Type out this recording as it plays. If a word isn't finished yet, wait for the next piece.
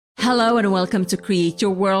Hello and welcome to Create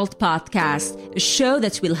Your World podcast, a show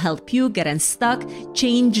that will help you get unstuck,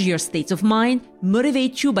 change your state of mind,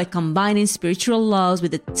 motivate you by combining spiritual laws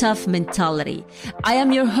with a tough mentality. I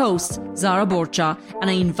am your host, Zara Borgia,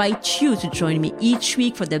 and I invite you to join me each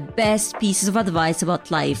week for the best pieces of advice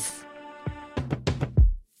about life.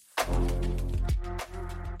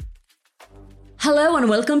 Hello and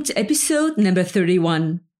welcome to episode number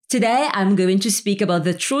 31. Today, I'm going to speak about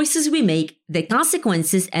the choices we make, the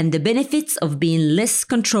consequences, and the benefits of being less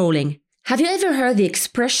controlling. Have you ever heard the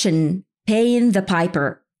expression, paying the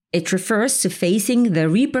piper? It refers to facing the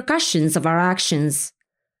repercussions of our actions.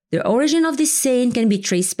 The origin of this saying can be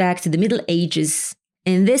traced back to the Middle Ages.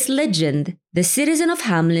 In this legend, the citizens of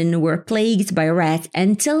Hamelin were plagued by rats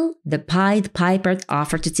until the Pied Piper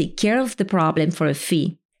offered to take care of the problem for a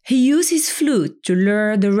fee. He used his flute to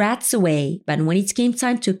lure the rats away, but when it came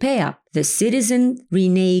time to pay up, the citizens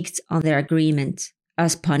reneged on their agreement.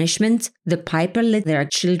 As punishment, the piper led their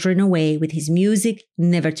children away with his music,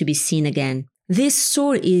 never to be seen again. This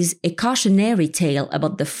story is a cautionary tale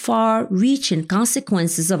about the far-reaching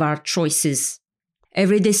consequences of our choices.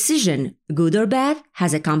 Every decision, good or bad,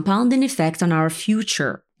 has a compounding effect on our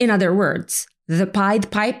future. In other words, the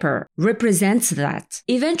Pied Piper represents that.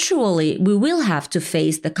 Eventually, we will have to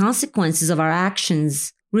face the consequences of our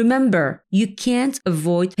actions. Remember, you can't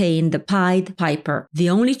avoid paying the Pied Piper. The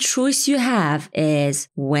only choice you have is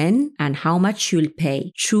when and how much you'll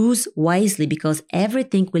pay. Choose wisely because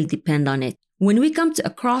everything will depend on it. When we come to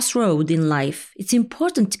a crossroad in life, it's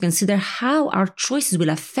important to consider how our choices will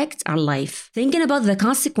affect our life. Thinking about the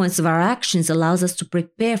consequence of our actions allows us to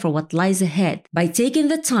prepare for what lies ahead. By taking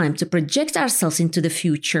the time to project ourselves into the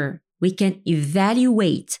future, we can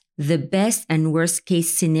evaluate the best and worst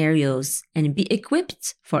case scenarios and be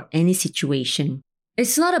equipped for any situation.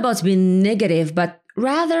 It's not about being negative, but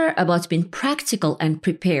rather about being practical and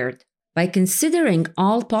prepared. By considering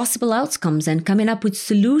all possible outcomes and coming up with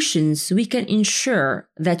solutions, we can ensure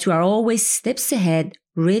that we are always steps ahead,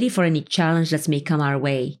 ready for any challenge that may come our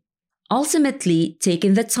way. Ultimately,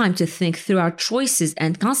 taking the time to think through our choices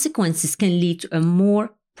and consequences can lead to a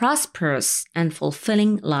more prosperous and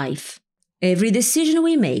fulfilling life. Every decision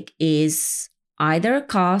we make is either a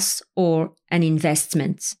cost or an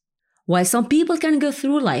investment. While some people can go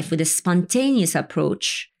through life with a spontaneous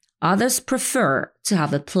approach, others prefer to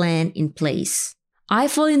have a plan in place. I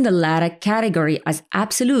fall in the latter category as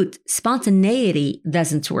absolute spontaneity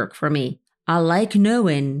doesn't work for me. I like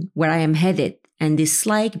knowing where I am headed and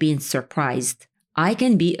dislike being surprised. I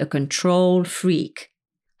can be a control freak.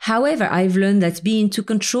 However, I've learned that being too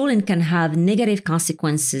controlling can have negative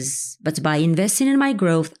consequences. But by investing in my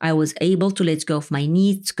growth, I was able to let go of my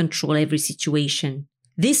need to control every situation.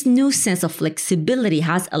 This new sense of flexibility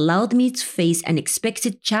has allowed me to face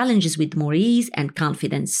unexpected challenges with more ease and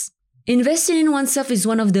confidence. Investing in oneself is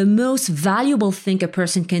one of the most valuable things a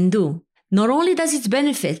person can do. Not only does it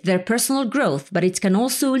benefit their personal growth, but it can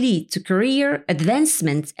also lead to career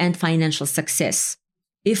advancement and financial success.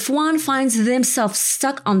 If one finds themselves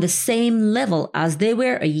stuck on the same level as they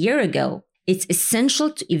were a year ago, it's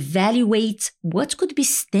essential to evaluate what could be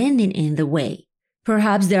standing in the way.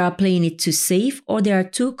 Perhaps they are playing it too safe or they are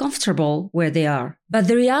too comfortable where they are. But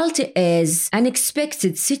the reality is,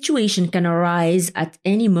 unexpected situation can arise at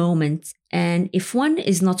any moment, and if one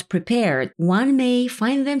is not prepared, one may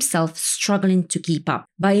find themselves struggling to keep up.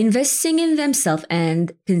 By investing in themselves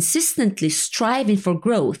and consistently striving for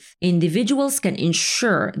growth, individuals can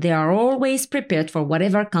ensure they are always prepared for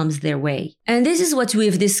whatever comes their way. And this is what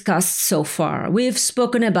we've discussed so far. We've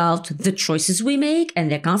spoken about the choices we make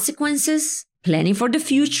and their consequences. Planning for the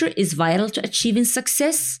future is vital to achieving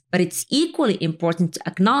success, but it's equally important to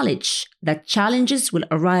acknowledge that challenges will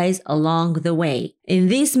arise along the way. In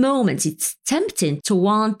these moments, it's tempting to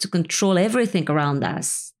want to control everything around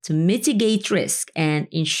us, to mitigate risk and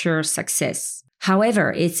ensure success.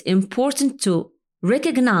 However, it's important to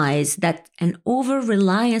recognize that an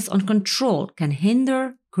over-reliance on control can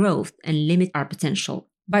hinder growth and limit our potential.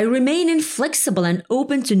 By remaining flexible and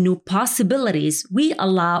open to new possibilities, we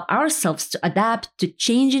allow ourselves to adapt to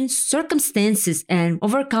changing circumstances and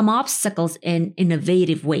overcome obstacles in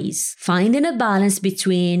innovative ways. Finding a balance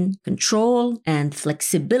between control and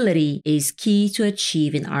flexibility is key to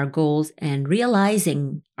achieving our goals and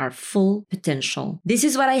realizing our full potential. This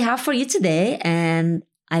is what I have for you today, and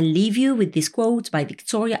I leave you with this quote by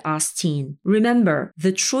Victoria Austin. Remember,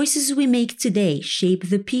 the choices we make today shape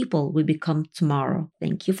the people we become tomorrow.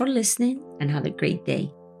 Thank you for listening and have a great day.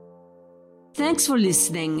 Thanks for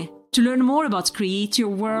listening. To learn more about Create Your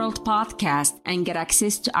World podcast and get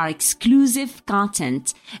access to our exclusive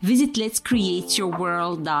content, visit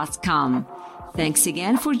letscreateyourworld.com. Thanks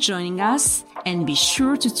again for joining us, and be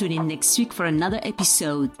sure to tune in next week for another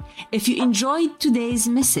episode. If you enjoyed today's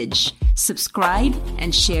message, subscribe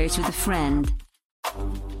and share it with a friend.